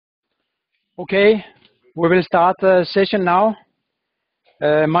Okay, we will start the session now.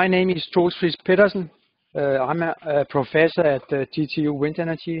 My name is Troels Friis Petersen. I'm a professor at the DTU Wind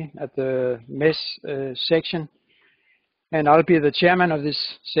Energy at the MES section, and I'll be the chairman of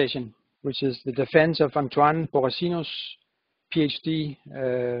this session, which is the defense of Antoine Borraccino's PhD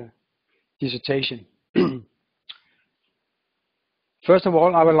dissertation. First of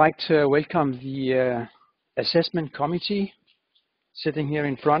all, I would like to welcome the assessment committee sitting here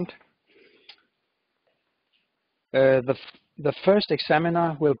in front. The first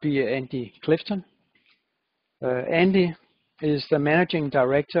examiner will be Andy Clifton. Andy is the managing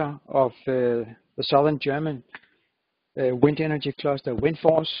director of the southern German wind energy cluster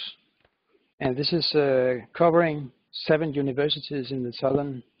Windforce, and this is covering 7 universities in the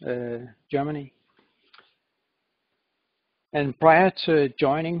southern Germany. And prior to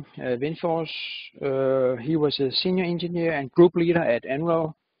joining Windforce, he was a senior engineer and group leader at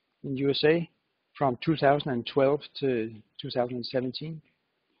NRO in USA from 2012 to 2017.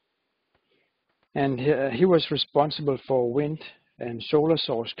 And he was responsible for wind and solar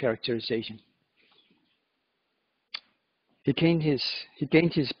source characterization. He gained his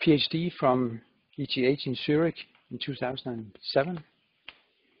PhD from ETH in Zurich in 2007.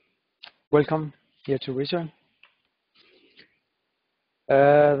 Welcome here to Ritter.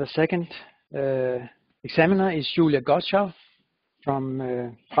 The second examiner is Julia Gottschalk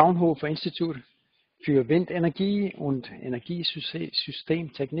from Fraunhofer Institute für Windenergie und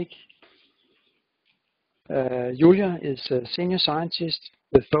Energiesystemtechnik. Julia is a senior scientist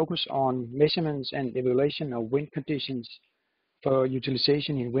with focus on measurements and evaluation of wind conditions for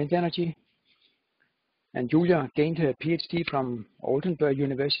utilization in wind energy. And Julia gained her PhD from Oldenburg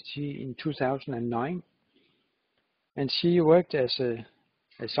University in 2009. And she worked as a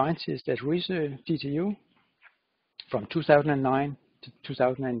scientist at Ritter DTU from 2009 to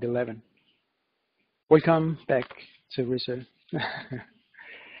 2011. Welcome back to Ritter.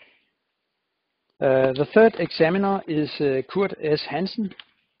 The third examiner is Kurt S. Hansen,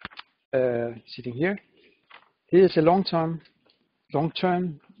 sitting here. He is a long-term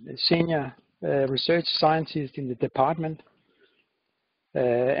senior research scientist in the department,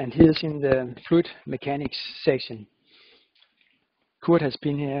 and he is in the fluid mechanics section. Kurt has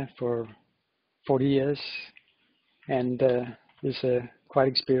been here for 40 years and is quite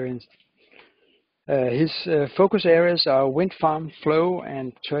experienced. His focus areas are wind farm flow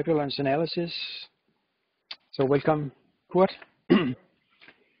and turbulence analysis. So welcome, Kurt.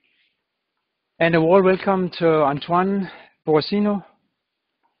 And a warm welcome to Antoine Borraccino.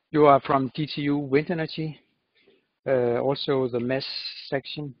 You are from DTU Wind Energy, also the MES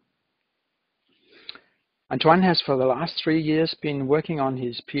section. Antoine has for the last 3 years been working on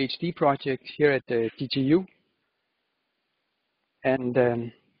his PhD project here at the DTU.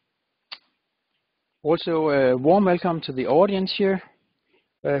 And also a warm welcome to the audience here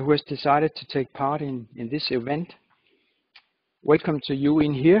who has decided to take part in this event. Welcome to you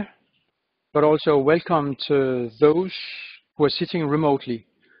in here, but also welcome to those who are sitting remotely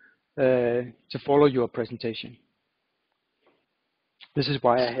to follow your presentation. This is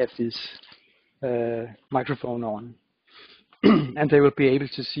why I have this microphone on, and they will be able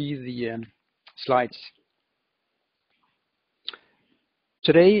to see the slides.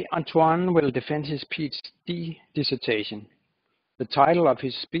 Today, Antoine will defend his PhD dissertation. The title of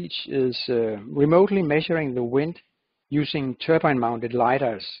his speech is Remotely Measuring the Wind Using Turbine-Mounted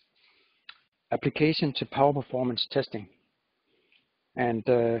Lidars, Application to Power Performance Testing. And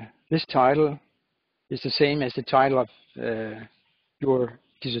this title is the same as the title of your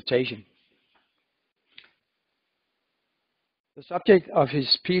dissertation. The subject of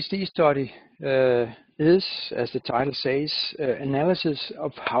his PhD study is, as the title says, analysis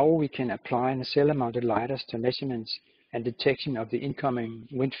of how we can apply nacelle-mounted lidars to measurements and detection of the incoming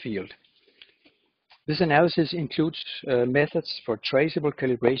wind field. This analysis includes methods for traceable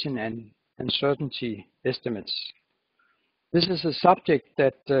calibration and uncertainty estimates. This is a subject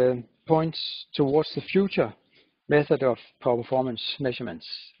that points towards the future method of power performance measurements.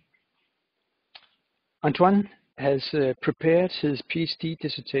 Antoine has prepared his PhD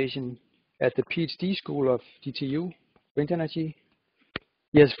dissertation at the PhD School of DTU Wind Energy.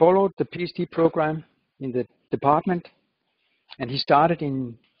 He has followed the PhD program in the department, and he started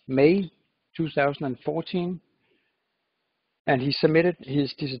in May 2014, and he submitted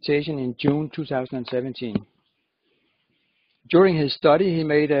his dissertation in June 2017. During his study, he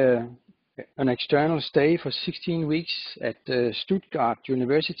made an external stay for 16 weeks at Stuttgart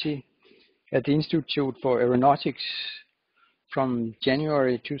University at the Institute for Aeronautics from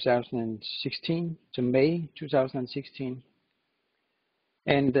January 2016 to May 2016.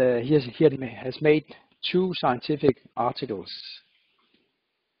 and he has made 2 scientific articles.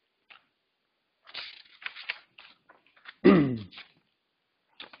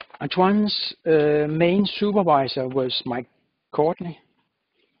 Antoine's main supervisor was Mike Courtney.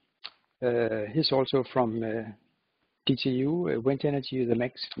 He's also from DTU, Wind Energy, the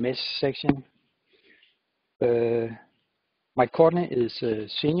MES section. Mike Courtney is a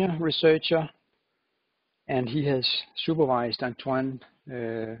senior researcher, and he has supervised Antoine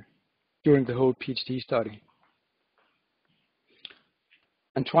during the whole PhD study.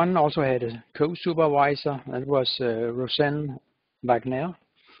 Antoine also had a co-supervisor, that was Rosanne Wagner,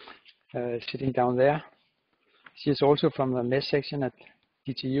 sitting down there. She is also from the MES section at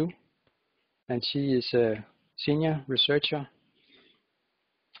DTU, and she is a senior researcher,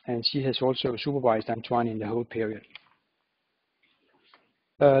 and she has also supervised Antoine in the whole period.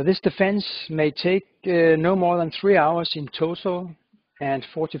 This defense may take no more than 3 hours in total, and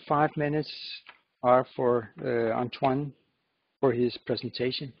 45 minutes are for Antoine for his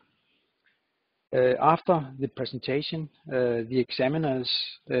presentation. After the presentation, the examiners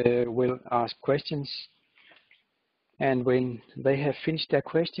will ask questions, and when they have finished their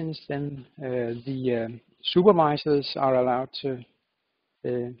questions, then the supervisors are allowed to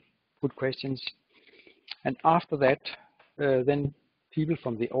put questions, and after that, then people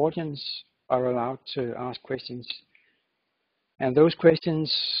from the audience are allowed to ask questions, and those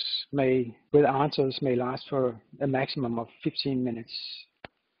questions with answers may last for a maximum of 15 minutes.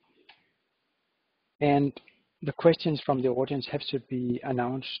 And the questions from the audience have to be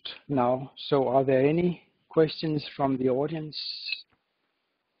announced now. So are there any questions from the audience?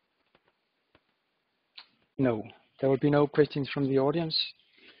 No, there will be no questions from the audience.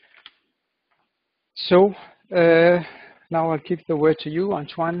 So now I'll give the word to you,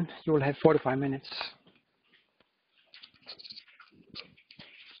 Antoine. You will have 45 minutes.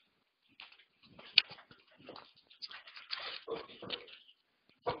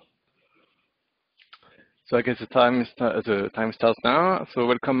 So I guess the time starts now. So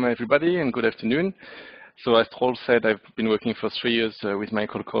welcome everybody and good afternoon. So as Troll said, I've been working for 3 years with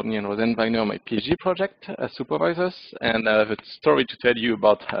Michael Courtney and Rosanne Wagner on my PhD project as supervisors, and I have a story to tell you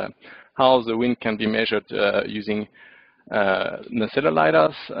about how the wind can be measured using nacelle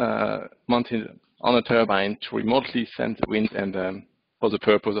lidars mounted on a turbine to remotely sense the wind and for the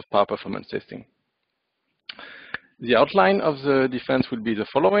purpose of power performance testing. The outline of the defense will be the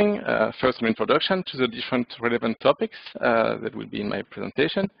following. First, an introduction to the different relevant topics that will be in my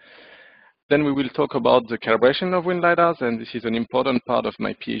presentation. Then we will talk about the calibration of wind lidars, and this is an important part of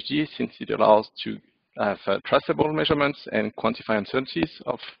my PhD since it allows to have traceable measurements and quantify uncertainties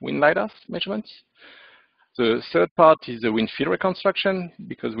of wind lidars measurements. The third part is the wind field reconstruction,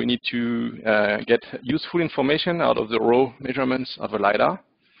 because we need to get useful information out of the raw measurements of a lidar,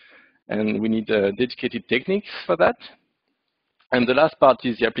 and we need dedicated techniques for that. And the last part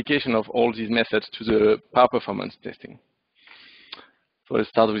is the application of all these methods to the power performance testing. So let's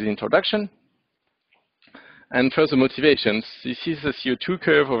start with the introduction. And first, the motivations. This is a CO2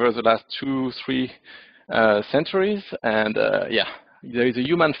 curve over the last 2-3 centuries, and yeah, there is a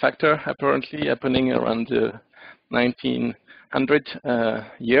human factor apparently happening around the 1900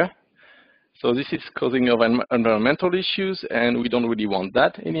 year. So this is causing environmental issues, and we don't really want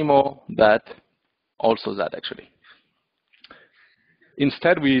that anymore. That, also that actually.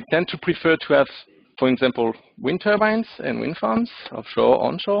 Instead, we tend to prefer to have, for example, wind turbines and wind farms, offshore,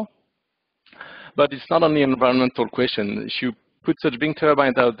 onshore. But it's not only an environmental question. If you put such big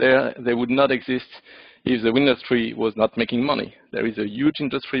turbines out there, they would not exist if the wind industry was not making money. There is a huge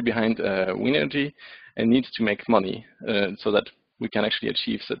industry behind wind energy and needs to make money so that we can actually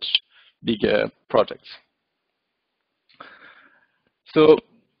achieve such big projects. So,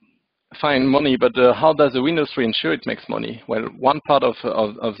 fine, money, but how does the wind industry ensure it makes money? Well, one part of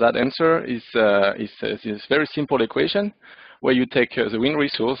that answer is this very simple equation, where you take the wind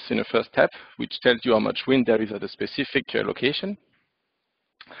resource in the first step, which tells you how much wind there is at a specific location.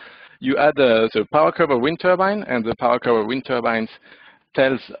 You add the power curve of wind turbine, and the power curve of wind turbines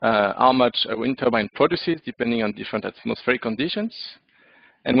tells how much a wind turbine produces depending on different atmospheric conditions.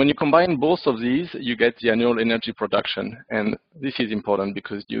 And when you combine both of these, you get the annual energy production. And this is important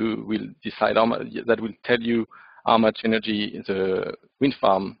because you will decide how much, that will tell you how much energy the wind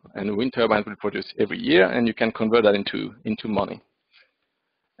farm and wind turbine will produce every year, and you can convert that into money.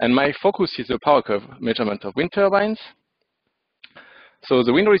 And my focus is the power curve measurement of wind turbines. So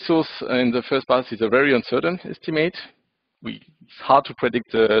the wind resource in the first part is a very uncertain estimate. It's hard to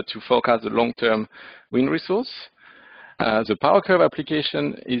predict, to forecast the long-term wind resource. The power curve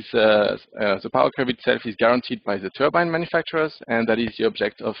application is, the power curve itself is guaranteed by the turbine manufacturers, and that is the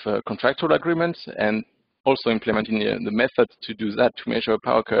object of contractual agreements, and also implementing the method to do that, to measure a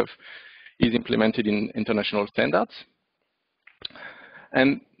power curve, is implemented in international standards.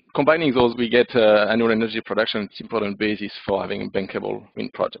 And combining those, we get annual energy production. It's an important basis for having bankable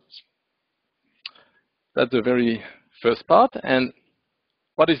wind projects. That's the very first part. And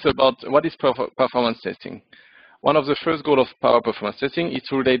what is performance testing? One of the first goals of power performance testing is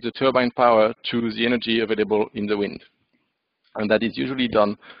to relate the turbine power to the energy available in the wind. And that is usually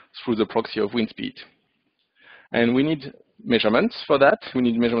done through the proxy of wind speed. And we need measurements for that. We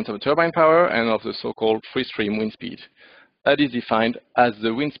need measurements of the turbine power and of the so-called free stream wind speed. That is defined as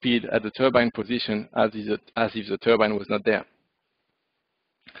the wind speed at the turbine position as if the turbine was not there.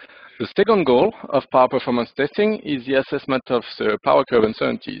 The second goal of power performance testing is the assessment of the power curve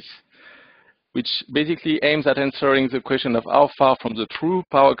uncertainties, which basically aims at answering the question of how far from the true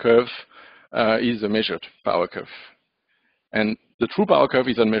power curve is the measured power curve. And the true power curve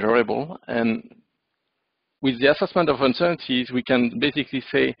is unmeasurable, and with the assessment of uncertainties, we can basically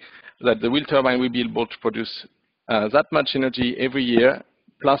say that the wind turbine will be able to produce that much energy every year,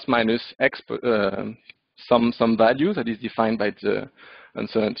 plus minus X, some value that is defined by the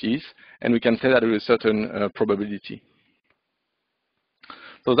uncertainties, and we can say that with a certain probability.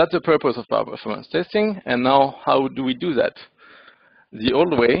 So that's the purpose of power performance testing. And now, how do we do that? The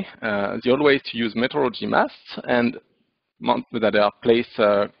old way is to use meteorology masts and that are placed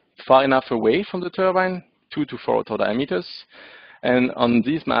far enough away from the turbine, 2 to 4 rotor diameters. And on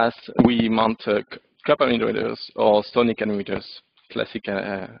these masts, we mount copper anemometers or sonic anemometers, classic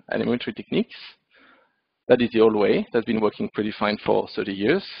anemometry techniques. That is the old way. That's been working pretty fine for 30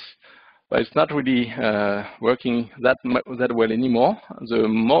 years. But it's not really working that well anymore. The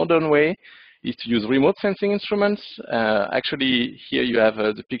modern way is to use remote sensing instruments. Actually, here you have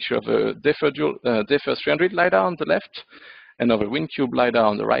the picture of a DEFER 300 lidar on the left and of a WindCube lidar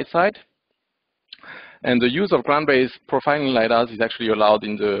on the right side. And the use of ground-based profiling lidars is actually allowed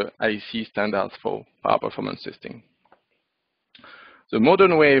in the IEC standards for power performance testing. The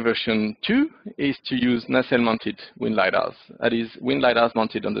modern way, version 2, is to use nacelle-mounted wind lidars. That is, wind lidars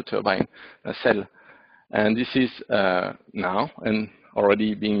mounted on the turbine nacelle. And this is now and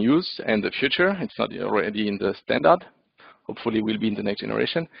already being used in the future. It's not already in the standard. Hopefully will be in the next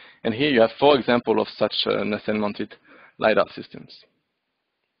generation. And here you have 4 examples of such nacelle-mounted lidar systems.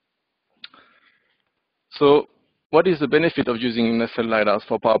 So what is the benefit of using nacelle lidars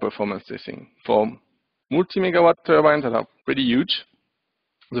for power performance testing? For multi-megawatt turbines that are pretty huge,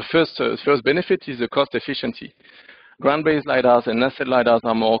 the first benefit is the cost efficiency. Ground-based lidars and nacelle lidars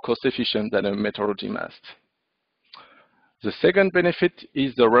are more cost efficient than a meteorology mast. The second benefit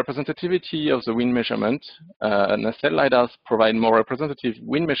is the representativity of the wind measurement. Nacelle lidars provide more representative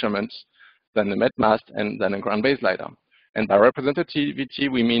wind measurements than a met mast and than a ground-based lidar. And by representativity,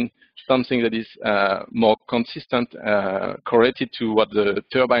 we mean something that is more consistent, correlated to what the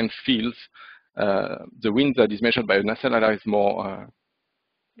turbine feels. The wind that is measured by a nacelle lidar is more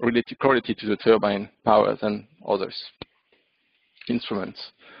correlated to the turbine power than others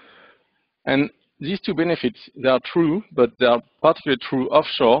instruments. And these two benefits, they are true, but they are particularly true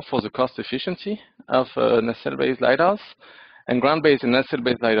offshore for the cost efficiency of nacelle-based lidars. And ground-based and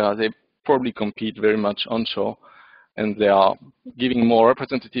nacelle-based lidars, they probably compete very much onshore, and they are giving more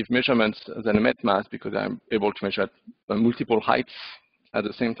representative measurements than a met mast because I'm able to measure at multiple heights at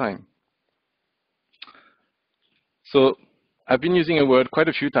the same time. So I've been using a word quite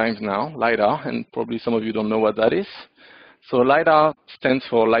a few times now, LiDAR, and probably some of you don't know what that is. So LiDAR stands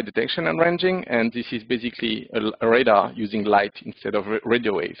for light detection and ranging, and this is basically a radar using light instead of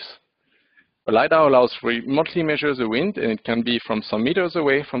radio waves. A LiDAR allows to remotely measure the wind, and it can be from some meters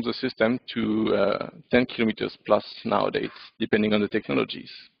away from the system to 10 kilometers plus nowadays, depending on the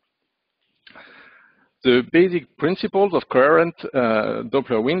technologies. The basic principles of coherent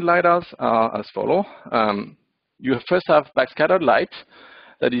Doppler wind LiDARs are as follows. You first have backscattered light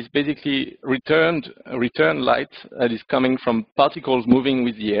that is basically return light that is coming from particles moving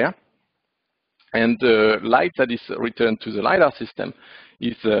with the air. And the light that is returned to the LiDAR system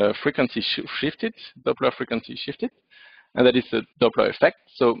is frequency shifted, Doppler frequency shifted, and that is the Doppler effect.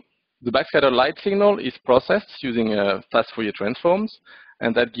 So the backscattered light signal is processed using fast Fourier transforms,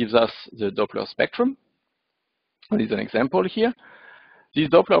 and that gives us the Doppler spectrum. That is an example here. This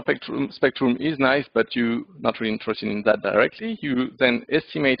Doppler spectrum is nice, but you're not really interested in that directly. You then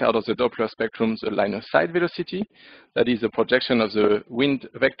estimate out of the Doppler spectrum the line of sight velocity. That is the projection of the wind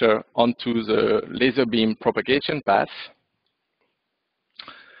vector onto the laser beam propagation path.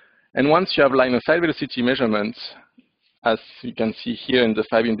 And once you have line of sight velocity measurements as you can see here in the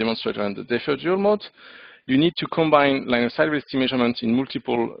 5-beam demonstrator and the deferred dual mode, you need to combine line of sight velocity measurements in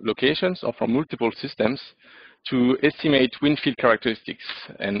multiple locations or from multiple systems to estimate wind field characteristics.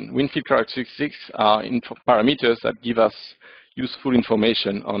 And wind field characteristics are parameters that give us useful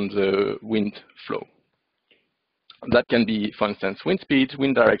information on the wind flow. That can be, for instance, wind speed,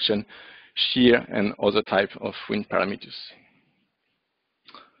 wind direction, shear, and other type of wind parameters.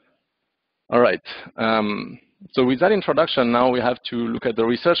 All right. So with that introduction, now we have to look at the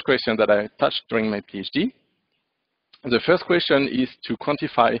research question that I touched during my PhD. The first question is to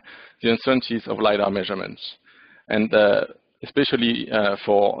quantify the uncertainties of LiDAR measurements, and especially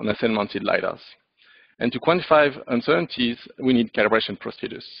for nacelle-mounted LiDARs. And to quantify uncertainties, we need calibration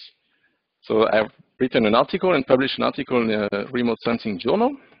procedures. So I've written an article and published an article in a remote sensing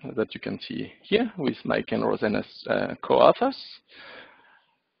journal that you can see here with Mike and Rosen as co-authors.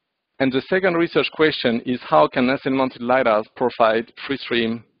 And the second research question is how can nacelle-mounted LiDARs provide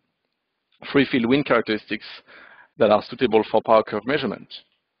free-field wind characteristics that are suitable for power curve measurement?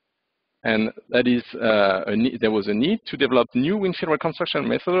 And that is, there was a need to develop new wind field reconstruction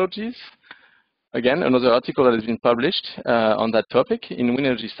methodologies. Again, another article that has been published on that topic in Wind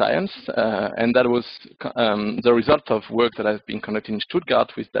Energy Science, and that was the result of work that has been conducted in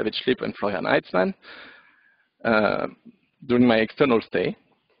Stuttgart with David Schlipp and Florian Eitzmann during my external stay.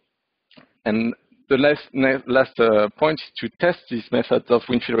 And the last point is to test these methods of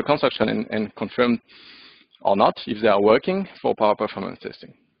wind field reconstruction and confirm or not if they are working for power performance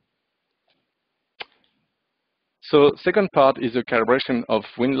testing. So second part is the calibration of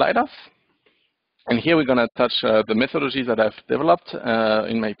wind LiDARs. And here we're going to touch the methodologies that I've developed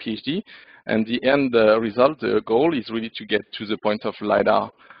in my PhD. And the end result, the goal is really to get to the point of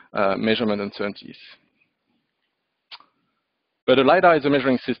LiDAR measurement uncertainties. But a LiDAR is a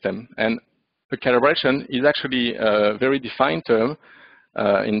measuring system, and the calibration is actually a very defined term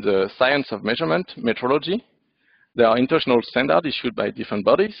in the science of measurement, metrology. There are international standards issued by different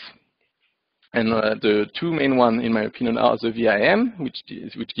bodies. And the two main ones, in my opinion, are the VIM,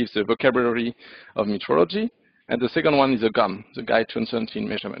 which gives the vocabulary of metrology, and the second one is the GUM, the Guide to Uncertainty in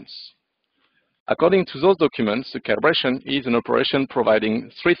Measurements. According to those documents, the calibration is an operation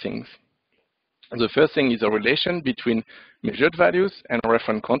providing three things. The first thing is a relation between measured values and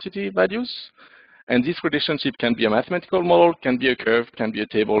reference quantity values. And this relationship can be a mathematical model, can be a curve, can be a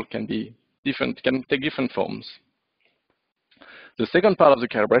table, can take different forms. The second part of the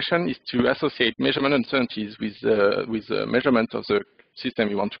calibration is to associate measurement uncertainties with the measurement of the system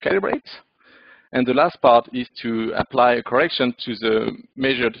you want to calibrate. And the last part is to apply a correction to the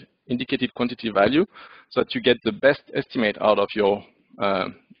measured indicated quantity value so that you get the best estimate out of your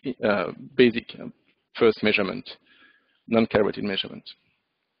basic first measurement, non-calibrated measurement.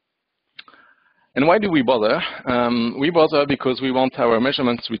 And why do we bother? We bother because we want our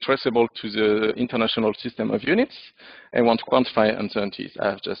measurements to be traceable to the international system of units and want to quantify uncertainties,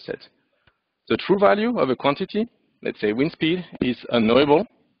 as I've just said. The true value of a quantity, let's say wind speed, is unknowable.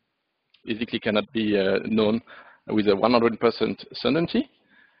 Basically cannot be known with a 100% certainty.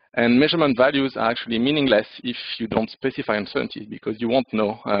 And measurement values are actually meaningless if you don't specify uncertainties, because you won't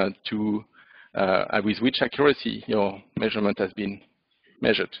know with which accuracy your measurement has been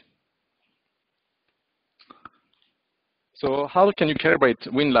measured. So how can you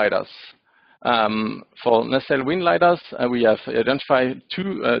calibrate wind LiDARs? For nacelle wind LiDARs, we have identified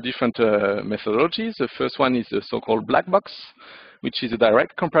two different methodologies. The first one is the so-called black box, which is a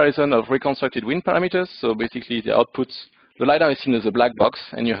direct comparison of reconstructed wind parameters. So basically the outputs, the LiDAR is seen as a black box,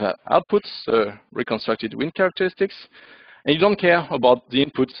 and you have outputs, reconstructed wind characteristics. And you don't care about the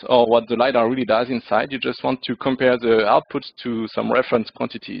inputs or what the LiDAR really does inside. You just want to compare the outputs to some reference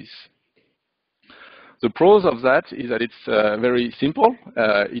quantities. The pros of that is that it's very simple.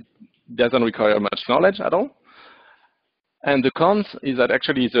 It doesn't require much knowledge at all. And the cons is that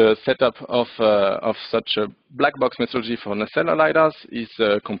actually the setup of such a black box methodology for nacelle LiDARs is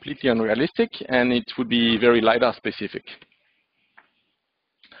completely unrealistic, and it would be very LiDAR specific.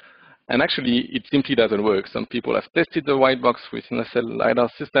 And actually, it simply doesn't work. Some people have tested the white box with nacelle LiDAR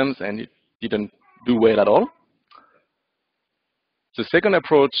systems, and it didn't do well at all. The second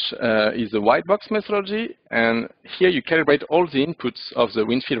approach is the white box methodology, and here you calibrate all the inputs of the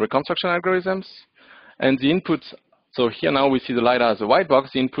wind field reconstruction algorithms. And the inputs, so here now we see the LiDAR as a white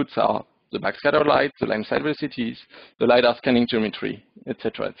box. The inputs are the backscatter light, the line side velocities, the LiDAR scanning geometry,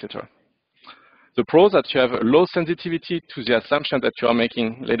 etc., etc. The pros that you have a low sensitivity to the assumption that you are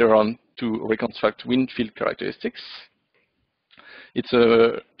making later on to reconstruct wind field characteristics. It's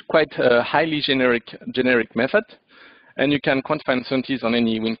a quite highly generic method, and you can quantify uncertainties on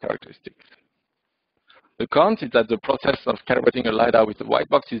any wind characteristics. account is that the process of calibrating a LiDAR with a white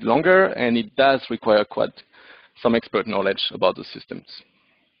box is longer, and it does require quite some expert knowledge about the systems.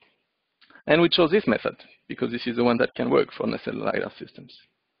 And we chose this method because this is the one that can work for nacelle LiDAR systems.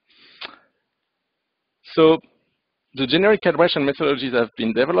 So the generic calibration methodologies I've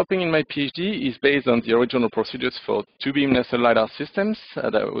been developing in my PhD is based on the original procedures for two-beam nacelle LiDAR systems.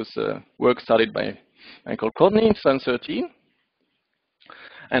 That was work started by Michael Courtney in 2013.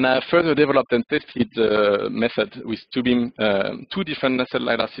 And I further developed and tested the method with two different nacelle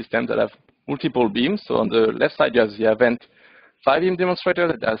LiDAR systems that have multiple beams. So on the left side, you have the Avent 5-beam demonstrator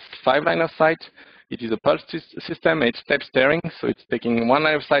that has 5 line of sight. It is a pulse system. It's step steering, so it's taking one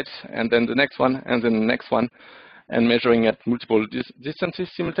line of sight and then the next one and then the next one, and measuring at multiple distances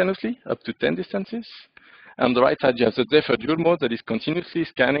simultaneously, up to 10 distances. On the right side, you have the Zephyr dual mode that is continuously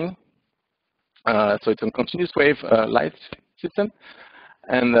scanning. So it's a continuous wave light system,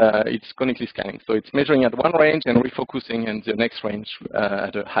 and it's conically scanning. So it's measuring at one range and refocusing in the next range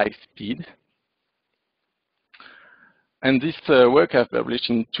at a high speed. And this work I've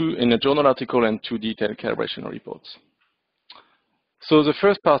published in a journal article and 2 detailed calibration reports. So the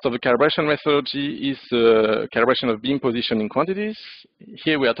first part of the calibration methodology is calibration of beam position in quantities.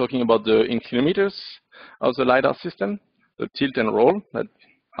 Here we are talking about in kilometers of the LiDAR system, the tilt and roll,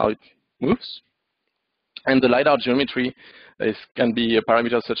 how it moves. And the LiDAR geometry can be a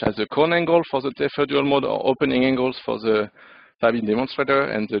parameter such as the cone angle for the Zephyr dual mode or opening angles for the 5-beam demonstrator,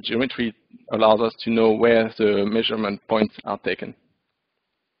 and the geometry allows us to know where the measurement points are taken.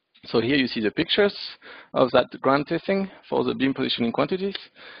 So here you see the pictures of that ground testing for the beam positioning quantities,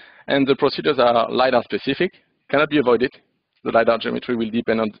 and the procedures are LiDAR specific, cannot be avoided. The LiDAR geometry will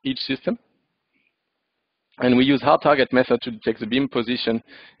depend on each system. And we use hard target method to detect the beam position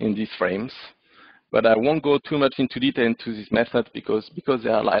in these frames. But I won't go too much into detail into this method because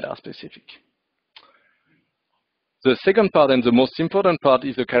they are LiDAR specific. The second part and the most important part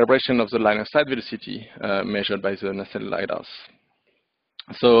is the calibration of the line of sight velocity measured by the nacelle LiDARs.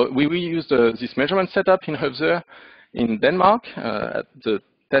 So we use this measurement setup in Høvsør in Denmark at the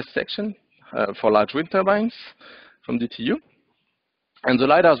test section for large wind turbines from DTU. And the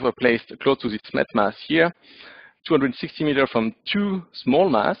LiDARs were placed close to this met mass here, 260 meters from 2 small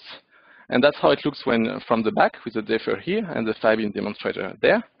masts. And that's how it looks from the back with the Zephyr here and the 5-beam demonstrator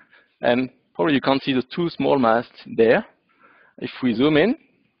there. And probably you can't see the 2 small masts there. If we zoom in,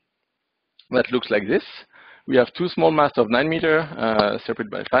 that looks like this. We have 2 small masts of 9 meters,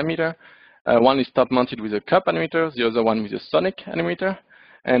 separated by 5 meters. One is top mounted with a cup animator, the other one with a sonic animator.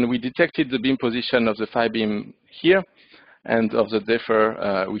 And we detected the beam position of the 5-beam here. And of the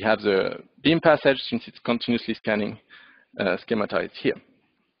Zephyr, we have the beam passage since it's continuously scanning schematized here.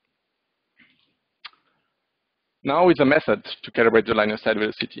 Now with the method to calibrate the line of sight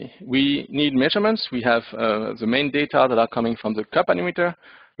velocity. We need measurements. We have the main data that are coming from the cup animator.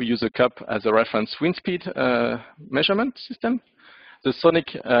 We use the cup as a reference wind speed measurement system. The sonic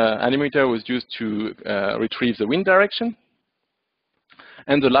animator was used to retrieve the wind direction.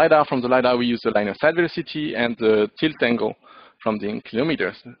 And the LiDAR, from the LiDAR we use the line of sight velocity and the tilt angle from the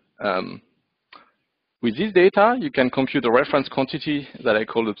kilometers. With this data, you can compute a reference quantity that I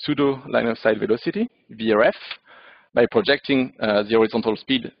call the pseudo line of sight velocity, VRF, by projecting the horizontal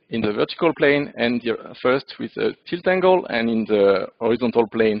speed in the vertical plane, and first with the tilt angle, and in the horizontal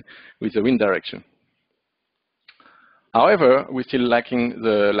plane with the wind direction. However, we're still lacking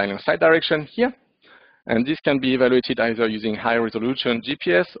the line of sight direction here, and this can be evaluated either using high resolution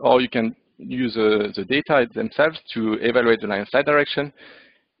GPS, or you can use the data themselves to evaluate the line of sight direction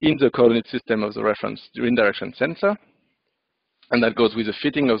in the coordinate system of the reference wind direction sensor. And that goes with the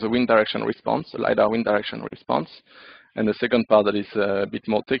fitting of the wind direction response, the LiDAR wind direction response. And the second part that is a bit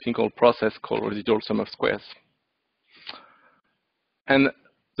more technical process called residual sum of squares. And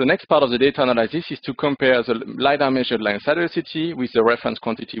the next part of the data analysis is to compare the LiDAR measured line of sight velocity with the reference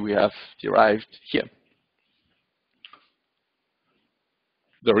quantity we have derived here.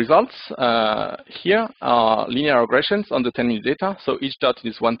 The results here are linear regressions on the 10-minute data. So each dot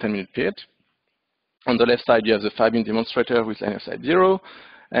is one 10-minute period. On the left side, you have the 5-beam demonstrator with line of sight 0,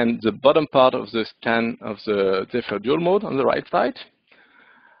 and the bottom part of the scan of the Zephyr dual mode on the right side.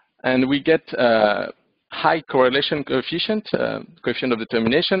 And we get high correlation coefficient, coefficient of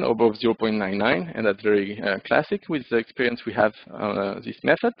determination above 0.99, and that's very classic with the experience we have on this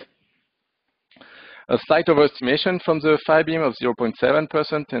method. A slight overestimation from the 5-beam of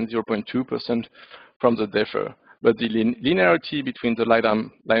 0.7% and 0.2% from the Zephyr. But the linearity between the LiDAR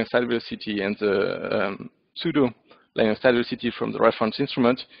line of sight velocity and the pseudo line of sight velocity from the reference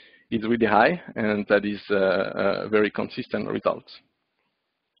instrument is really high, and that is a very consistent result.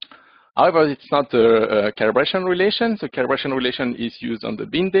 However, it's not a calibration relation. The calibration relation is used on the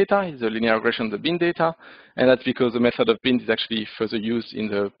bin data, is a linear regression of the bin data, and that's because the method of bin is actually further used in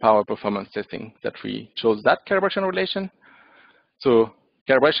the power performance testing that we chose that calibration relation. So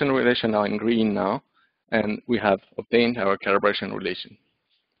calibration relation are in green now, and we have obtained our calibration relation.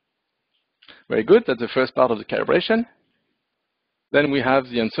 Very good, that's the first part of the calibration. Then we have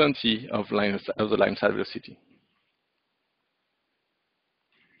the uncertainty of the line of sight velocity.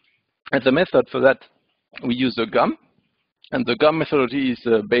 And the method for that, we use the GUM. And the GUM methodology is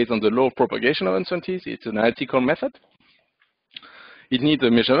based on the law of propagation of uncertainties. It's an analytical method. It needs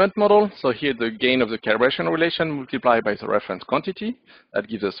a measurement model. So here the gain of the calibration relation multiplied by the reference quantity. That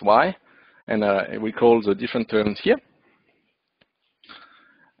gives us Y. And we call the different terms here.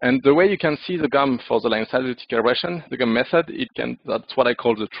 And the way you can see the GUM for the line of sight velocity calibration, the GUM method, that's what I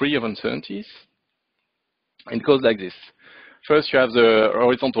call the tree of uncertainties. It goes like this. First, you have the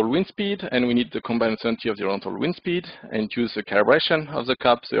horizontal wind speed, and we need the combined uncertainty of the horizontal wind speed, and use the calibration of the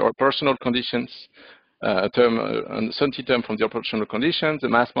cup, the operational conditions, uncertainty term from the operational conditions, the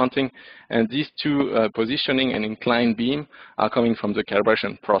mass mounting, and these two positioning and inclined beam are coming from the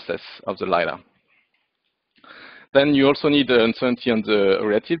calibration process of the LiDAR. Then you also need the uncertainty on the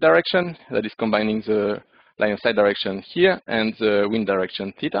relative direction, that is combining the line of sight direction here and the wind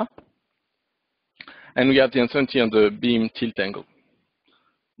direction theta. And we have the uncertainty on the beam tilt angle.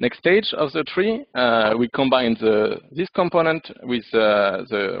 Next stage of the tree, we combine this component with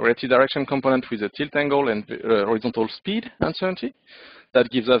the relative direction component with the tilt angle and horizontal speed uncertainty. That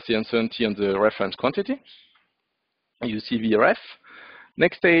gives us the uncertainty on the reference quantity. You see VRF.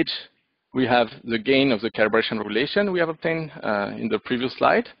 Next stage, we have the gain of the calibration relation we have obtained in the previous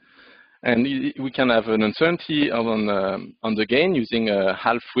slide. And we can have an uncertainty on the gain using a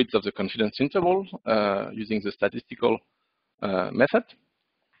half width of the confidence interval using the statistical method.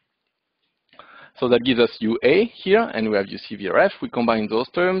 So that gives us UA here, and we have UCVRF. We combine those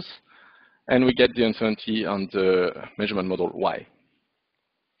terms, and we get the uncertainty on the measurement model Y.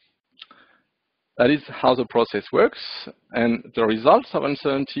 That is how the process works, and the results of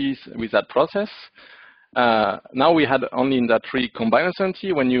uncertainties with that process. Now we had only in that tree combined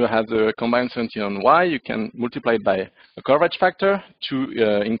uncertainty. When you have the combined uncertainty on Y, you can multiply it by a coverage factor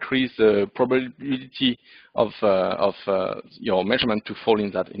to increase the probability of your measurement to fall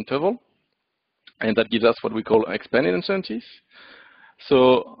in that interval. And that gives us what we call expanded uncertainties.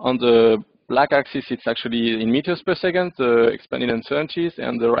 So on the black axis, it's actually in meters per second, the expanded uncertainties,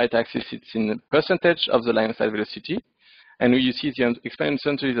 and the right axis, it's in percentage of the line of sight velocity. And you see the expanded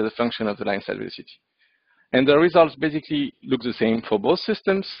uncertainties as a function of the line of sight velocity. And the results basically look the same for both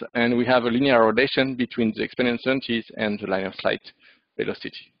systems, and we have a linear relation between the expanded uncertainties and the line of sight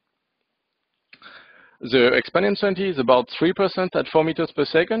velocity. The expanded uncertainty is about 3% at 4 meters per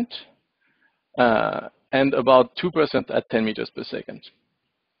second, and about 2% at 10 meters per second.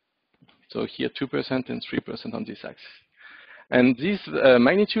 So here 2% and 3% on this axis. And this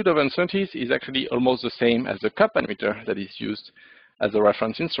magnitude of uncertainties is actually almost the same as the cup parameter that is used as a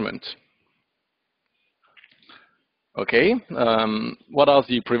reference instrument. Okay, what are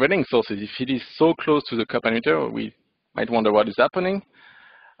the prevailing sources? If it is so close to the cup parameter, we might wonder what is happening.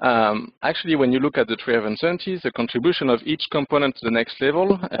 Actually, when you look at the tree of uncertainties, the contribution of each component to the next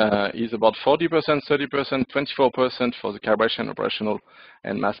level is about 40%, 30%, 24% for the calibration, operational,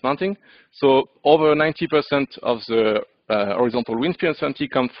 and mass mounting. So over 90% of the horizontal wind speed uncertainty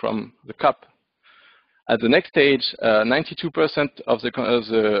comes from the cup. At the next stage, 92% of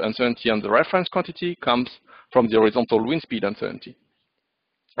the uncertainty on the reference quantity comes from the horizontal wind speed uncertainty.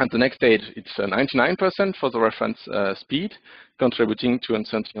 At the next stage, it's 99% for the reference speed, contributing to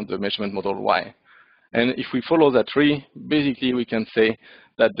uncertainty on the measurement model Y. And if we follow that tree, basically we can say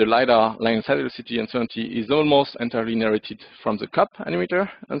that the LiDAR line of sight velocity uncertainty is almost entirely inherited from the cup animator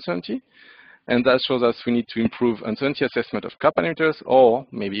uncertainty. And that shows us we need to improve uncertainty assessment of cup animators, or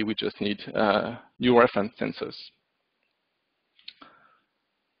maybe we just need new reference sensors.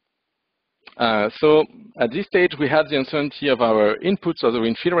 So at this stage, we have the uncertainty of our inputs of the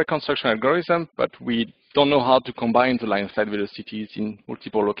wind field reconstruction algorithm, but we don't know how to combine the line of sight velocities in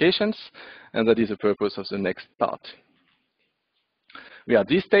multiple locations, and that is the purpose of the next part. We are at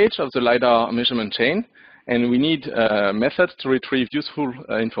this stage of the LiDAR measurement chain, and we need methods to retrieve useful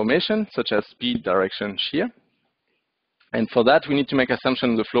information, such as speed, direction, shear. And for that, we need to make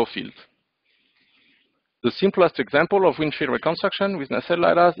assumptions of the flow field. The simplest example of wind field reconstruction with nacelle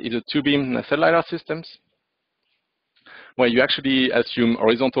lidars is a two-beam nacelle lidar systems, where you actually assume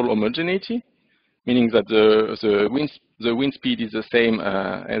horizontal homogeneity, meaning that the wind speed is the same,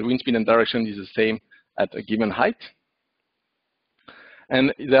 and wind speed and direction is the same at a given height.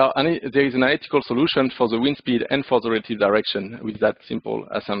 And there is an analytical solution for the wind speed and for the relative direction with that simple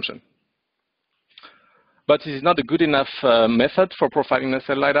assumption. But it is not a good enough method for profiling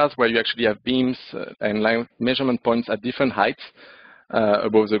nacelle lidars, where you actually have beams and line measurement points at different heights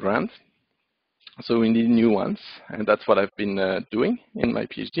above the ground. So we need new ones, and that's what I've been doing in my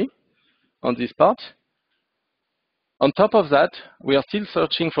PhD on this part. On top of that, we are still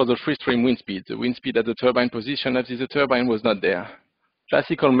searching for the free stream wind speed, the wind speed at the turbine position, as if the turbine was not there.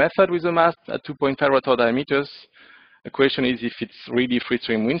 Classical method with a mast at 2.5 rotor diameters. The question is if it's really free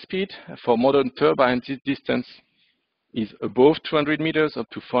stream wind speed. For modern turbines, this distance is above 200 meters, up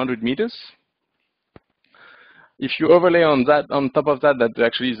to 400 meters. If you overlay on top of that, that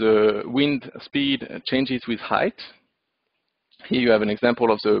actually the wind speed changes with height. Here you have an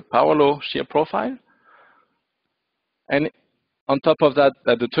example of the power law shear profile. And on top of that,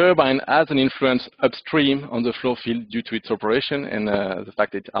 the turbine has an influence upstream on the flow field due to its operation and the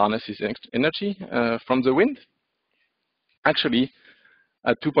fact that it harnesses energy from the wind. Actually,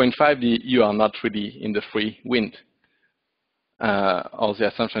 at 2.5D, you are not really in the free wind, or the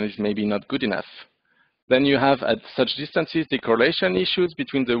assumption is maybe not good enough. Then you have, at such distances, the correlation issues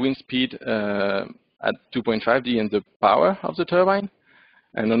between the wind speed at 2.5D and the power of the turbine.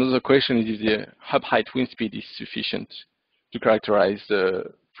 And another question is if the hub height wind speed is sufficient to characterize the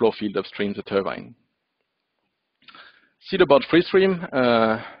flow field upstream the turbine. Still about free stream,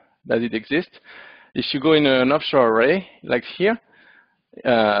 does it exist? If you go in an offshore array, like here,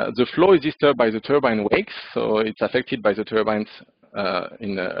 the flow is disturbed by the turbine wakes, so it's affected by the turbines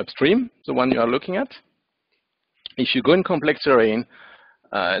in upstream, the one you are looking at. If you go in complex terrain,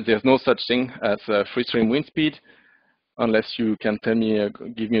 there's no such thing as free stream wind speed. Unless you can tell me,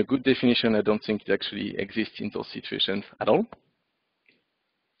 give me a good definition, I don't think it actually exists in those situations at all.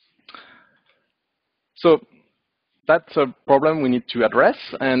 So that's a problem we need to address,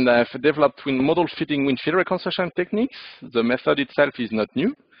 and I've developed model fitting wind field reconstruction techniques. The method itself is not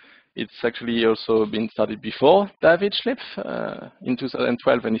new. It's actually also been studied before David Schliff in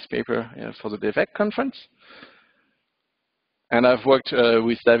 2012 in his paper for the DEVEC conference. And I've worked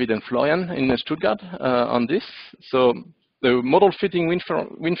with David and Florian in Stuttgart on this. So the model fitting wind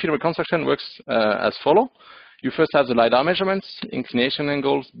field reconstruction works as follows. You first have the lidar measurements, inclination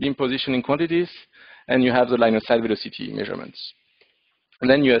angles, beam positioning quantities, and you have the line of sight velocity measurements. And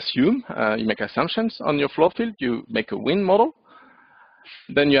then you assume, you make assumptions on your flow field. You make a wind model.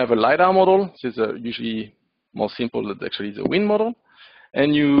 Then you have a lidar model. This is usually more simple than actually the wind model.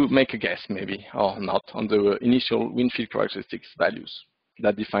 And you make a guess, maybe, or not, on the initial wind field characteristics values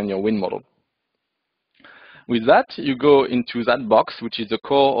that define your wind model. With that, you go into that box, which is the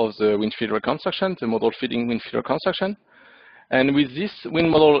core of the wind field reconstruction, the model fitting wind field reconstruction. And with this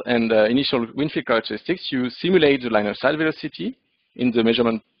wind model and initial wind field characteristics, you simulate the line of sight velocity in the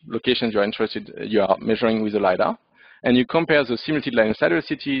measurement locations you are measuring with the lidar. And you compare the simulated line of sight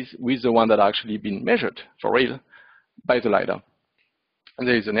velocities with the one that are actually been measured for real by the lidar.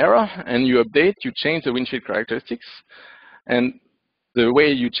 There is an error, and you update, you change the wind field characteristics, and the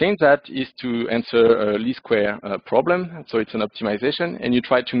way you change that is to answer a least square problem, so it's an optimization, and you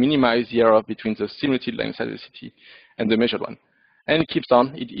try to minimize the error between the simulated line of sight velocity and the measured one. And it keeps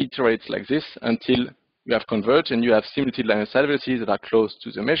on, it iterates like this until you have converged and you have simulated line of sight velocities that are close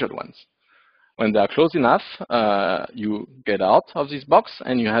to the measured ones. When they are close enough, you get out of this box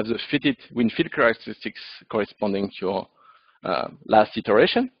and you have the fitted wind field characteristics corresponding to your last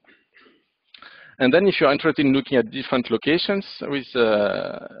iteration. And then if you're interested in looking at different locations, with,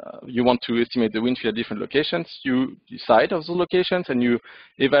 you want to estimate the wind field at different locations, you decide of those locations and you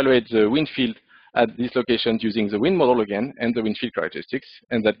evaluate the wind field at these locations using the wind model again and the wind field characteristics,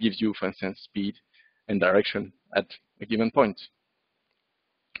 and that gives you, for instance, speed and direction at a given point.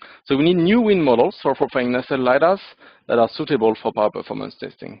 So we need new wind models for profiling nacelle lidars that are suitable for power performance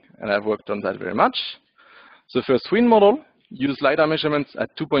testing, and I've worked on that very much. The first wind model use lidar measurements at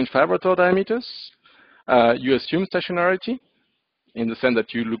 2.5 rotor diameters. You assume stationarity in the sense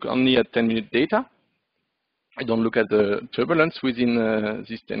that you look only at 10-minute data. You don't look at the turbulence within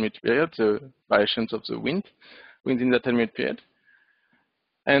this 10-minute period, the variations of the wind within the 10-minute period.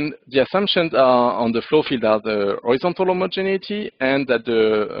 And the assumptions are on the flow field are the horizontal homogeneity and that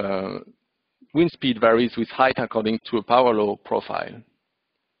the wind speed varies with height according to a power law profile.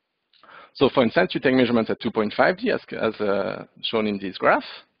 So for instance, you take measurements at 2.5D as shown in this graph.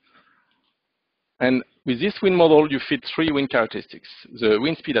 And with this wind model, you fit three wind characteristics: the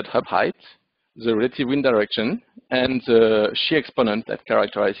wind speed at hub height, the relative wind direction, and the shear exponent that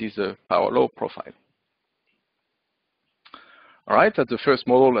characterizes the power law profile. All right, that's the first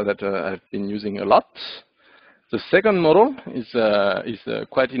model that I've been using a lot. The second model is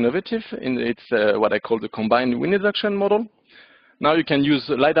quite innovative. It's what I call the combined wind induction model. Now you can use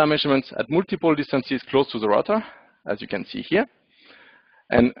LiDAR measurements at multiple distances close to the rotor, as you can see here.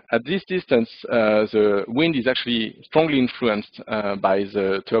 And at this distance, the wind is actually strongly influenced by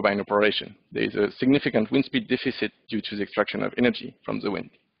the turbine operation. There is a significant wind speed deficit due to the extraction of energy from the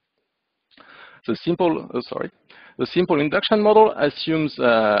wind. The simple induction model assumes,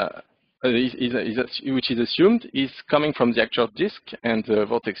 which is assumed, is coming from the actual disk and the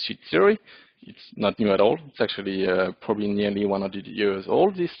vortex sheet theory. It's not new at all. It's actually probably nearly 100 years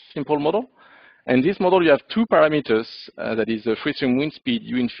old, this simple model. And this model, you have two parameters, that is the free stream wind speed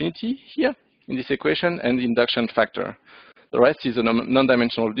U infinity here in this equation and the induction factor. The rest is a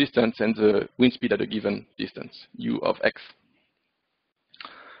non-dimensional distance and the wind speed at a given distance, U of x.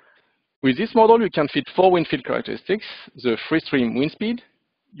 With this model, you can fit four wind field characteristics: the free stream wind speed,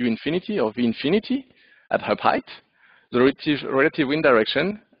 U infinity or V infinity at hub height, the relative wind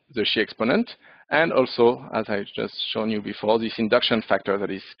direction, the shear exponent, and also, as I just shown you before, this induction factor that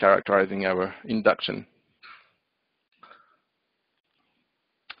is characterizing our induction.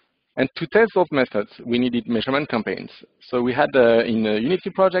 And to test those methods, we needed measurement campaigns. So we had in a Unity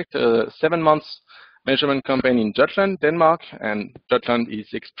project a 7 months measurement campaign in Jutland, Denmark, and Jutland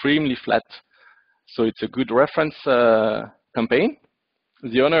is extremely flat, so it's a good reference campaign.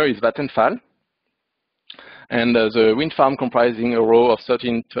 The owner is Vattenfall, and the wind farm comprising a row of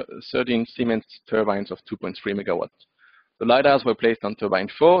 13 Siemens turbines of 2.3 megawatts. The lidars were placed on turbine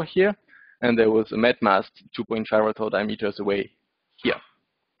 4 here, and there was a met mast 2.5 rotor diameters away here.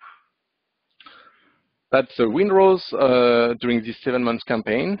 That's the wind rows during this 7 months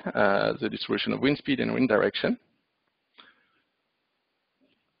campaign, the distribution of wind speed and wind direction.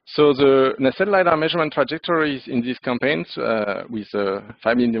 So the nacelle lidar measurement trajectories in these campaigns with the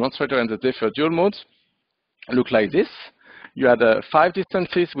 5-beam demonstrator and the defer dual mode look like this. You had 5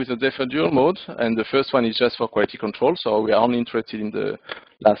 distances with the defer dual mode, and the first one is just for quality control, so we are only interested in the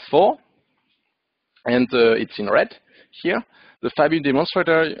last 4. And it's in red here. The 5-beam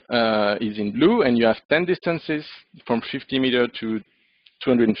demonstrator is in blue, and you have 10 distances from 50 meters to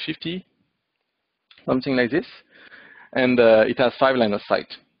 250, something like this. And it has 5 line of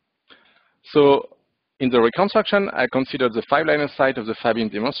sight. So in the reconstruction, I considered the 5 line of sight of the 5-beam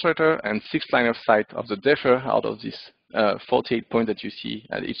demonstrator and 6 line of sight of the defer out of this 48 points that you see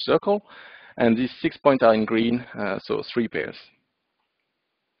at each circle. And these 6 points are in green, so 3 pairs.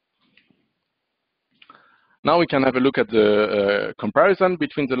 Now we can have a look at the comparison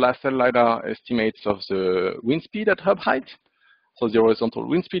between the nacelle lidar estimates of the wind speed at hub height. So the horizontal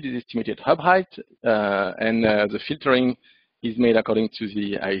wind speed is estimated at hub height, and the filtering is made according to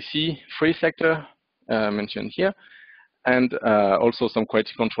the IEC free sector mentioned here, and also some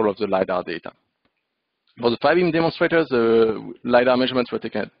quality control of the lidar data. For the 5-beam demonstrators, the lidar measurements were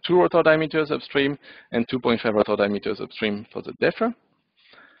taken at 2 rotor diameters upstream and 2.5 rotor diameters upstream for the defer.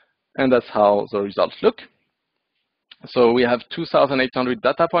 And that's how the results look. So we have 2,800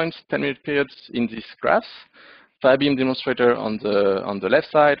 data points, 10-minute periods in these graphs. 5-beam demonstrator on the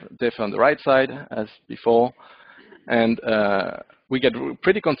left side, defer on the right side, as before. And we get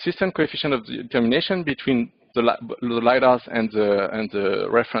pretty consistent coefficient of determination between the lidars and the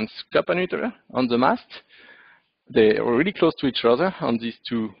reference cup emitter on the mast. They are really close to each other on these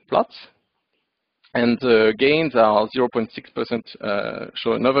two plots. And the gains are 0.6%,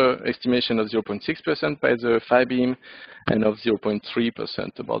 show another estimation of 0.6% by the 5-beam, and of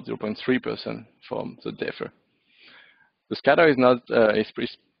 0.3%, about 0.3% from the defer. The scatter is not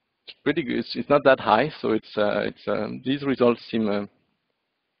pretty good. It's not that high, so these results seem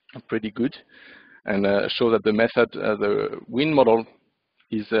pretty good, and show that the method, the wind model,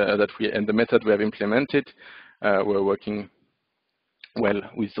 is and the method we have implemented, were working well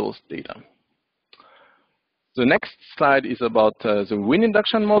with those data. The next slide is about the wind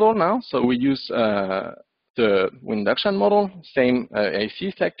induction model now. So we use the wind induction model, same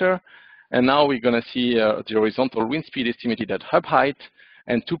AC sector, and now we're going to see the horizontal wind speed estimated at hub height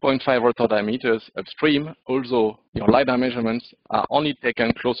and 2.5 rotor diameters upstream, although your lidar measurements are only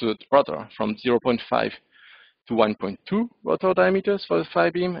taken closer to the rotor, from 0.5 to 1.2 rotor diameters for the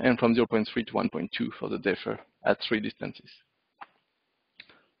 5-beam, and from 0.3 to 1.2 for the defer at 3 distances.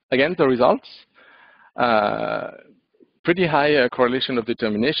 Again, the results. Pretty high correlation of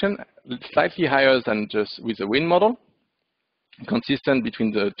determination, slightly higher than just with the wind model, consistent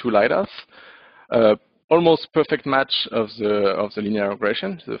between the two lidars, almost perfect match of the linear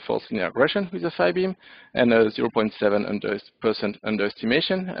regression, the false linear regression with the 5-beam, and a 0.7%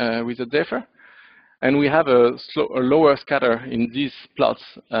 underestimation with the defer. And we have a lower scatter in these plots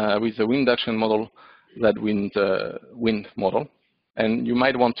with the wind induction model that wind model. And you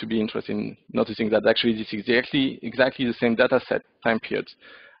might want to be interested in noticing that actually this is exactly the same data set time period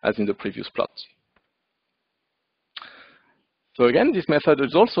as in the previous plot. So again, this method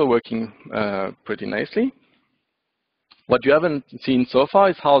is also working pretty nicely. What you haven't seen so far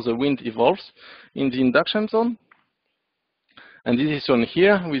is how the wind evolves in the induction zone. And this is shown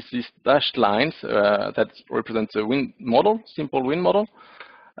here with these dashed lines that represent the wind model, simple wind model,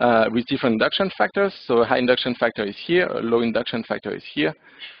 with different induction factors. So a high induction factor is here, a low induction factor is here.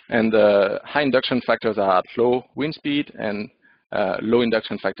 And high induction factors are at low wind speed, and low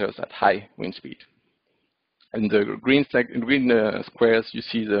induction factors at high wind speed. In the green squares, you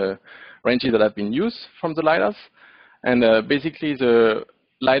see the ranges that have been used from the lidars. And basically, the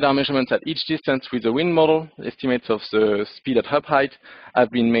lidar measurements at each distance with the wind model, estimates of the speed at hub height,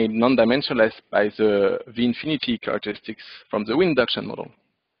 have been made non-dimensionless by the V-infinity characteristics from the wind induction model.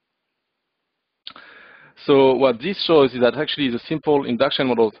 So what this shows is that actually the simple induction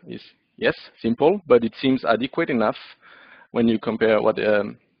model is, yes, simple, but it seems adequate enough when you compare what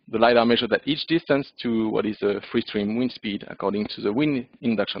the lidar measured at each distance to what is the free stream wind speed according to the wind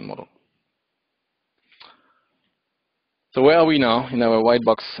induction model. So where are we now in our white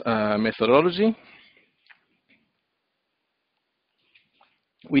box methodology?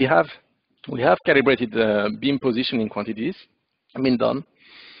 We have calibrated beam positioning quantities, been done.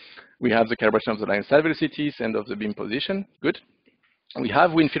 We have the calibration of the line side velocities and of the beam position, good. We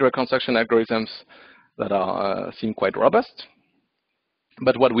have wind field reconstruction algorithms that are seem quite robust.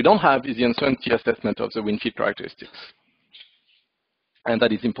 But what we don't have is the uncertainty assessment of the wind field characteristics. And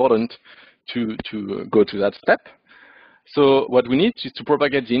that is important to go to that step. So what we need is to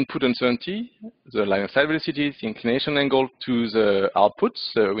propagate the input uncertainty, the line of sight velocities, the inclination angle, to the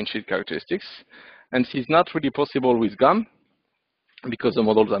outputs, the wind field characteristics. And this is not really possible with GAM because the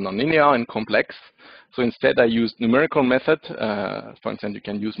models are nonlinear and complex. So instead, I use numerical method. For instance, you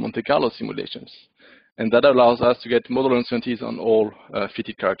can use Monte Carlo simulations. And that allows us to get model uncertainties on all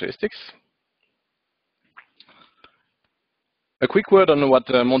fitted characteristics. A quick word on what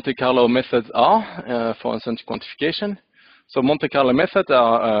Monte Carlo methods are for uncertainty quantification. So Monte Carlo methods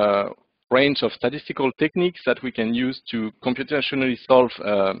are a range of statistical techniques that we can use to computationally solve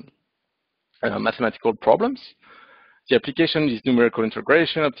mathematical problems. The application is numerical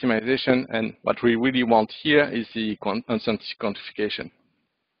integration, optimization, and what we really want here is the uncertainty quantification.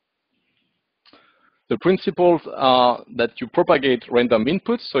 The principles are that you propagate random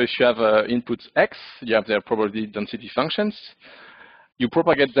inputs. So if you have inputs X, you have their probability density functions. You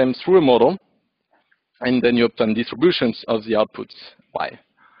propagate them through a model, and then you obtain distributions of the outputs Y.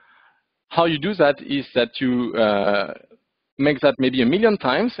 How you do that is that you make that maybe 1,000,000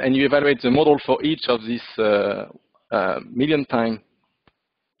 times, and you evaluate the model for each of these 1,000,000 time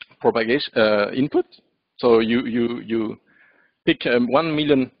propagation input. So you pick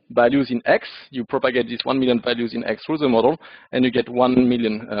 1,000,000 values in X, you propagate these 1,000,000 values in X through the model, and you get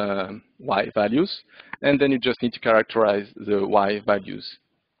 1,000,000 Y values. And then you just need to characterize the Y values,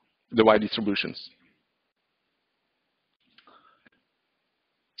 the Y distributions.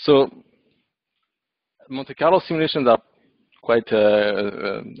 So Monte Carlo simulations are quite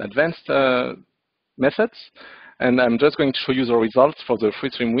advanced methods. And I'm just going to show you the results for the free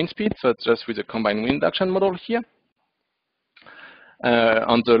stream wind speed, so it's just with the combined wind induction model here.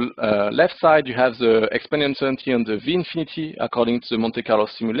 On the left side, you have the expanded uncertainty on the V-infinity according to the Monte Carlo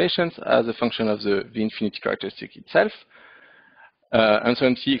simulations as a function of the V-infinity characteristic itself.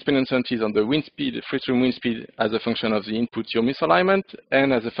 Expanded uncertainty is on the wind speed, free stream wind speed as a function of the input yaw misalignment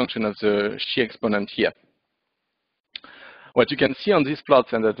and as a function of the shear exponent here. What you can see on these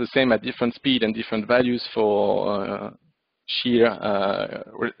plots, and that's the same at different speed and different values for shear,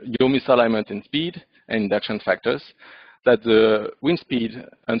 yaw misalignment and speed and induction factors, that the wind speed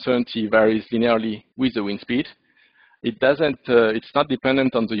uncertainty varies linearly with the wind speed. It doesn't, it's not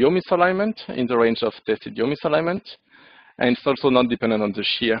dependent on the yaw misalignment in the range of tested yaw misalignment, and it's also not dependent on the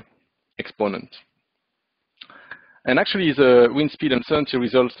shear exponent. And actually, the wind speed uncertainty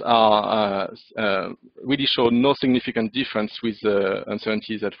results are really show no significant difference with the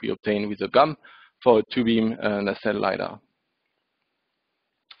uncertainties that we obtain with the GAM for a two-beam nacelle lidar.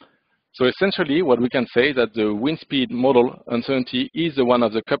 So essentially, what we can say is that the wind speed model uncertainty is the one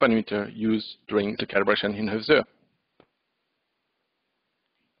of the parameter used during the calibration in Hevzer.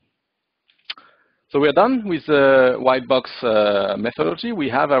 So we're done with the white box methodology. We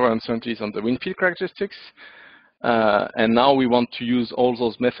have our uncertainties on the wind field characteristics. And now we want to use all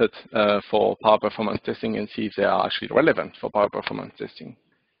those methods for power performance testing and see if they are actually relevant for power performance testing.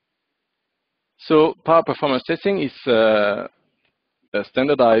 So power performance testing is a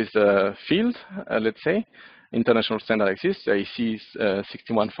standardized field, let's say. International standard exists, IEC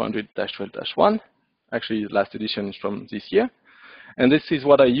 61400-12-1. Actually, the last edition is from this year. And this is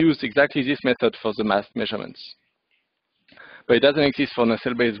what I used, exactly this method for the mast measurements. But it doesn't exist for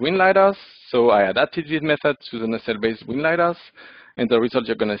nacelle-based wind lidars, so I adapted this method to the nacelle-based wind lidars. And the results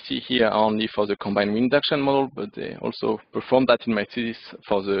you're going to see here are only for the combined wind induction model, but they also performed that in my thesis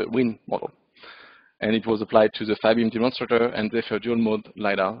for the wind model. And it was applied to the 5-beam demonstrator and the dual mode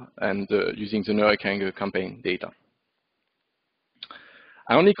lidar, and using the Nuremberg campaign data.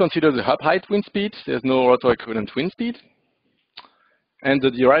 I only consider the hub height wind speed. There's no rotor equivalent wind speed. And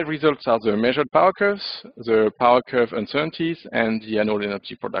the derived results are the measured power curves, the power curve uncertainties, and the annual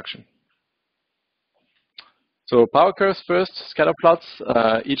energy production. So power curves first, scatter plots.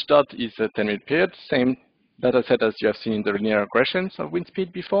 Each dot is a 10-minute period, same data set as you have seen in the linear regressions of wind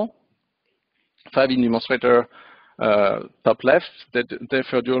speed before. 5-beam demonstrator top left, the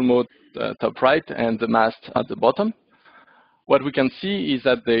dual mode top right, and the mast at the bottom. What we can see is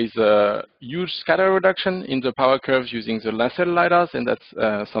that there is a huge scatter reduction in the power curves using the nacelle lidars, and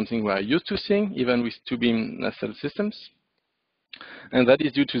that's something we are used to seeing, even with 2-beam nacelle systems. And that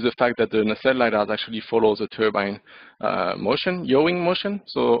is due to the fact that the nacelle lidars actually follow the turbine motion, yawing motion,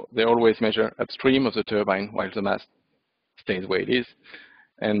 so they always measure upstream of the turbine while the mast stays where it is.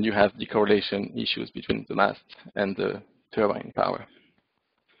 And you have decorrelation issues between the mast and the turbine power.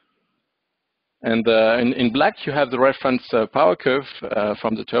 And in black, you have the reference power curve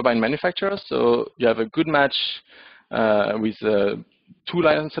from the turbine manufacturer. So you have a good match with two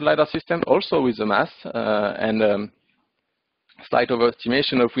lidar system, also with the mast, and slight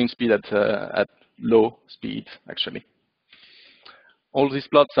overestimation of wind speed at low speed, actually. All these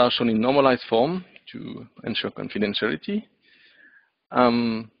plots are shown in normalized form to ensure confidentiality.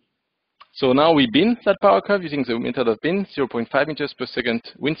 So now we bin that power curve using the method of bin, 0.5 meters per second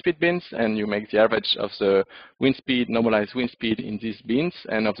wind speed bins, and you make the average of the wind speed, normalized wind speed in these bins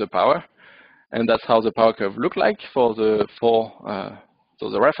and of the power. And that's how the power curve look like for the so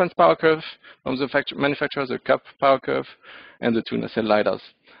the reference power curve from the manufacturer, the cup power curve, and the two nacelle lidars.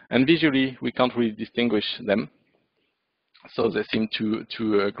 And visually, we can't really distinguish them. So they seem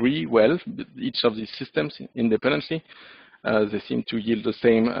to agree well, each of these systems independently. They seem to yield the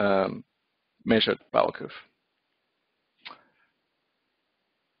same measured power curve.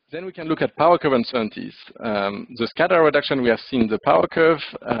 Then we can look at power curve uncertainties. The scatter reduction we have seen in the power curve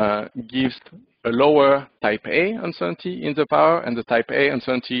gives a lower type A uncertainty in the power, and the type A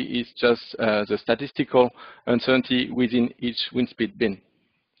uncertainty is just the statistical uncertainty within each wind speed bin.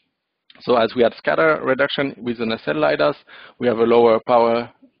 So as we had scatter reduction with the nacelle lidars, we have a lower power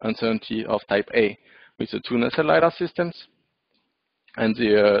uncertainty of type A with the two nacelle lidar systems. And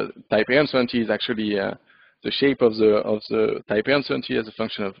the type A uncertainty is actually the shape of the type A uncertainty as a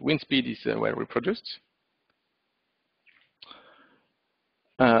function of wind speed is well reproduced.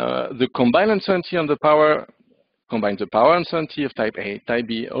 The combined uncertainty on the power combines the power uncertainty of type A, type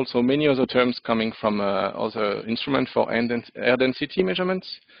B, also many other terms coming from other instruments for air density measurements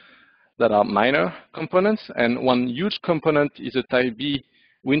that are minor components. And one huge component is a type B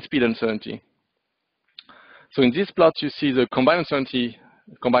wind speed uncertainty. So in this plot, you see the combined uncertainty,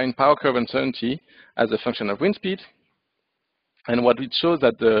 combined power curve uncertainty as a function of wind speed. And what it shows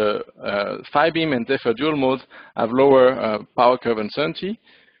that the 5-beam and therefore dual modes have lower power curve uncertainty.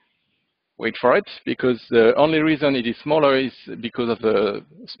 Wait for it, because the only reason it is smaller is because of the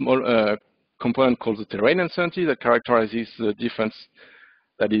small component called the terrain uncertainty that characterizes the difference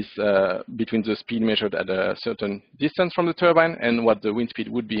that is between the speed measured at a certain distance from the turbine and what the wind speed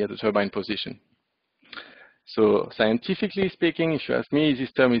would be at the turbine position. So scientifically speaking, if you ask me,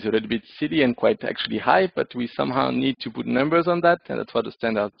 this term is a little bit silly and quite actually high, but we somehow need to put numbers on that, and that's what the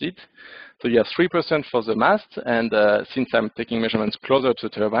standard did. So you have 3% for the mast, and since I'm taking measurements closer to the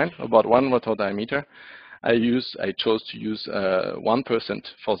turbine, about 1 rotor diameter, I chose to use 1%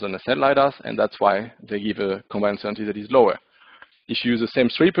 for the nacelle lidars, and that's why they give a combined uncertainty that is lower. If you use the same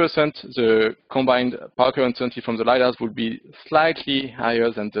 3%, the combined power curve uncertainty from the lidars would be slightly higher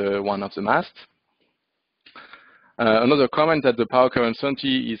than the one of the mast. Another comment that the power curve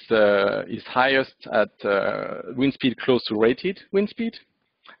uncertainty is highest at wind speed close to rated wind speed,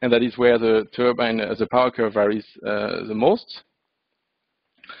 and that is where the turbine, the power curve varies the most.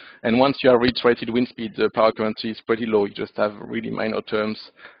 And once you have reached rated wind speed, the power curve uncertainty is pretty low. You just have really minor terms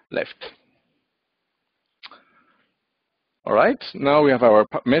left. All right, now we have our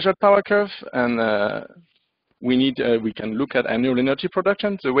measured power curve, and we can look at annual energy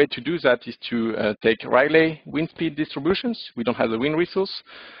production. The way to do that is to take Rayleigh wind speed distributions. We don't have the wind resource,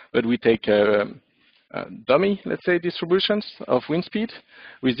 but we take dummy, let's say, distributions of wind speed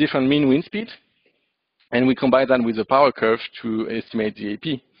with different mean wind speed. And we combine that with the power curve to estimate the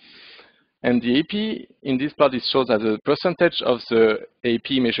AP. And the AP in this plot is shown as a percentage of the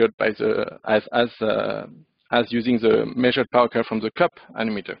AP measured by the as using the measured power curve from the cup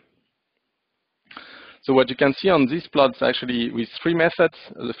animator. So what you can see on this plot is actually with three methods: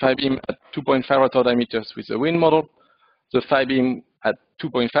 the phi beam at 2.5 rotor diameters with the wind model, the phi beam at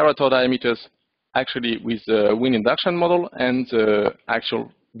 2.5 rotor diameters actually with the wind induction model, and the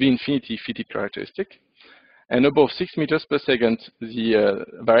actual V infinity fitted characteristic. And above 6 meters per second, the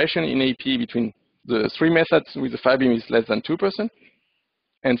variation in AP between the three methods with the phi beam is less than 2%,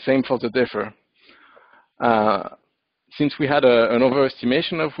 and same for the differ. Since we had an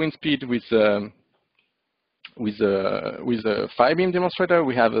overestimation of wind speed with the phi beam demonstrator,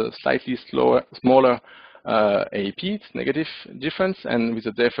 we have a slightly smaller AP, it's negative difference, and with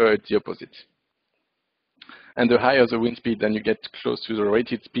the differ, it's the opposite. And the higher the wind speed, then you get close to the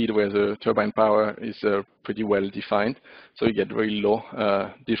rated speed where the turbine power is pretty well defined. So you get very low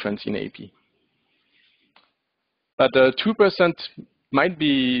difference in AP. But 2%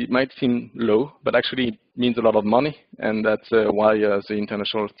 might seem low, but actually it means a lot of money. And that's why the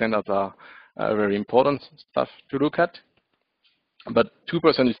international standards are very important stuff to look at. But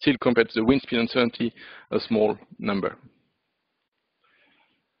 2% is still, compared to the wind speed uncertainty, a small number.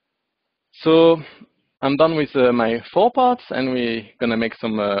 So I'm done with my 4 parts, and we're going to make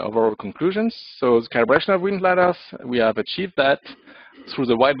some overall conclusions. So the calibration of wind lidars, we have achieved that through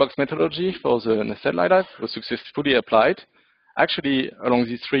the white box methodology for the nacelle lidars. It was successfully applied. Actually, along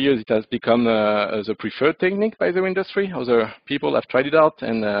these 3 years, it has become the preferred technique by the industry. Other people have tried it out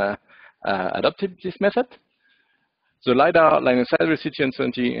and adopted this method. The lidar line of sight velocity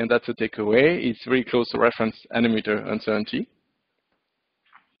uncertainty, and that's a takeaway, is very close to reference animator uncertainty.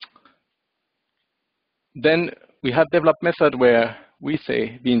 Then we have developed method where we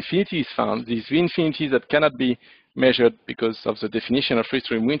say the infinity is found, these V infinities that cannot be measured because of the definition of free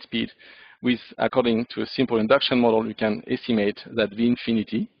stream wind speed. With, according to a simple induction model, you can estimate that V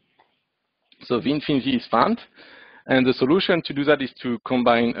infinity. So V infinity is found, and the solution to do that is to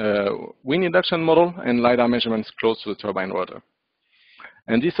combine a wind induction model and lidar measurements close to the turbine rotor.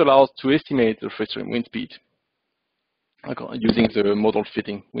 And this allows to estimate the free stream wind speed using the model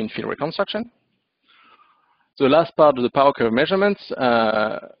fitting wind field reconstruction. The last part of the power curve measurements,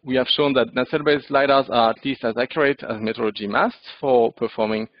 we have shown that nacelle-based lidars are at least as accurate as metrology masts for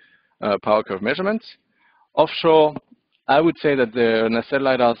performing power curve measurements. Offshore, I would say that the nacelle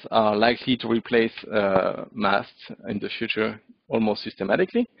lidars are likely to replace masts in the future almost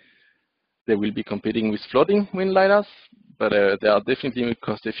systematically. They will be competing with floating wind lidars, but they are definitely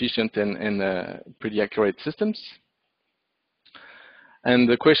cost efficient and pretty accurate systems. And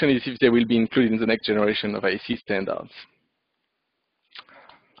the question is if they will be included in the next generation of IC standards.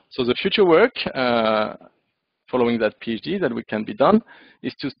 So the future work following that PhD that we can be done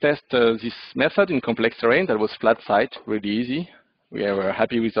is to test this method in complex terrain. That was flat site, really easy. We were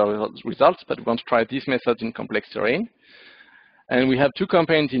happy with our results, but we want to try this method in complex terrain. And we have 2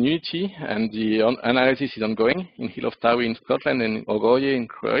 campaigns in Unity, and the analysis is ongoing in Hill of Towie in Scotland and in Ogoje in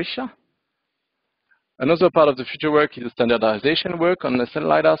Croatia. Another part of the future work is the standardization work on nacelle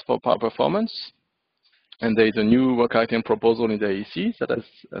lidars for power performance. And there is a new work item proposal in the AEC that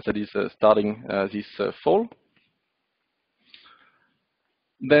is starting this fall.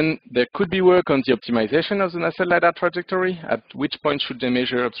 Then there could be work on the optimization of the nacelle lidar trajectory. At which point should they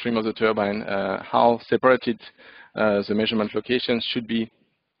measure upstream of the turbine, how separated the measurement locations should be,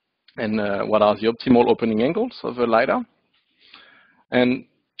 and what are the optimal opening angles of a lidar. And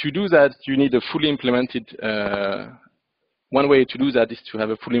to do that, you need a fully implemented, one way to do that is to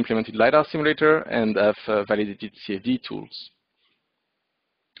have a fully implemented lidar simulator and have validated CFD tools.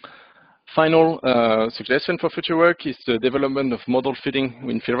 Final suggestion for future work is the development of model fitting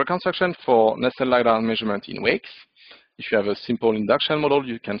wind field reconstruction for nacelle lidar measurement in wakes. If you have a simple induction model,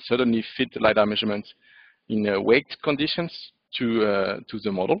 you can certainly fit the lidar measurement in wake conditions to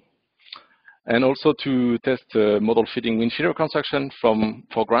the model. And also to test model fitting wind field reconstruction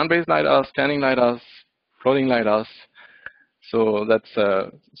for ground-based lidars, scanning lidars, floating lidars. So that's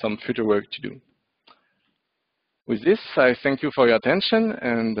some future work to do. With this, I thank you for your attention,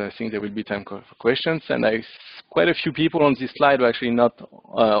 and I think there will be time for questions. And quite a few people on this slide, but actually not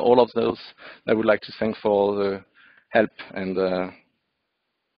all of those. I would like to thank for the help and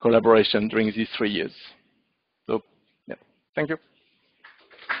collaboration during these 3 years. So, yeah, thank you.